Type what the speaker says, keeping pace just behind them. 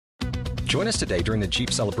Join us today during the Jeep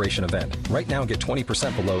Celebration event. Right now, get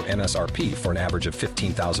 20% below MSRP for an average of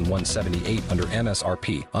 $15,178 under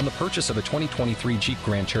MSRP on the purchase of a 2023 Jeep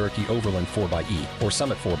Grand Cherokee Overland 4xE or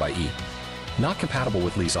Summit 4xE. Not compatible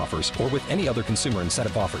with lease offers or with any other consumer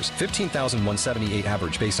incentive offers. $15,178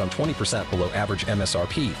 average based on 20% below average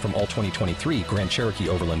MSRP from all 2023 Grand Cherokee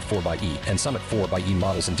Overland 4xE and Summit 4xE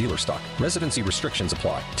models in dealer stock. Residency restrictions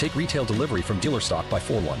apply. Take retail delivery from dealer stock by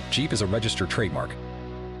 4/1. Jeep is a registered trademark.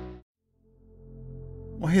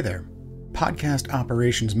 Well, hey there. Podcast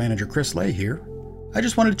Operations Manager Chris Lay here. I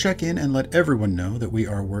just wanted to check in and let everyone know that we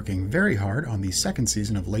are working very hard on the second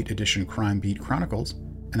season of Late Edition Crime Beat Chronicles,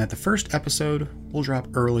 and that the first episode will drop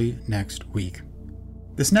early next week.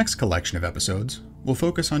 This next collection of episodes will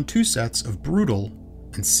focus on 2 sets of brutal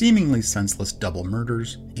and seemingly senseless double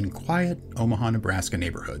murders in quiet Omaha, Nebraska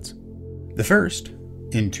neighborhoods. The first,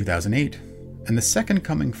 in 2008, and the second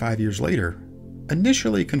coming 5 years later,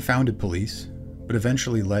 initially confounded police, but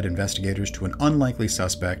eventually led investigators to an unlikely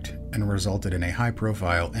suspect and resulted in a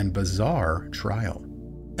high-profile and bizarre trial.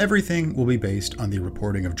 Everything will be based on the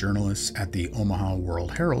reporting of journalists at the Omaha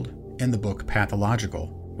World-Herald in the book Pathological,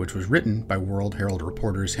 which was written by World-Herald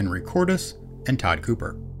reporters Henry Cordes and Todd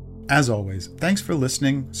Cooper. As always, thanks for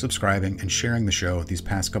listening, subscribing, and sharing the show these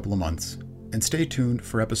past couple of months, and stay tuned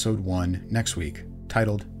for episode 1 next week,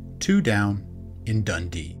 titled 2 Down in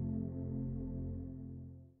Dundee.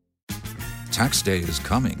 Tax day is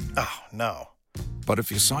coming. Oh, no. But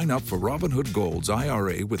if you sign up for Robinhood Gold's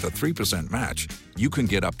IRA with a 3% match, you can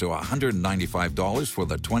get up to $195 for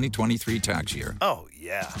the 2023 tax year. Oh,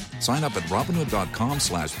 yeah. Sign up at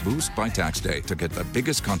Robinhood.com/boost by tax day to get the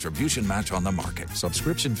biggest contribution match on the market.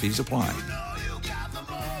 Subscription fees apply.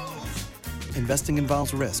 Investing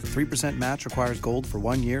involves risk. 3% match requires gold for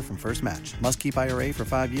 1 year from first match. Must keep IRA for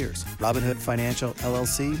 5 years. Robinhood Financial,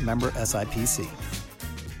 LLC, member SIPC.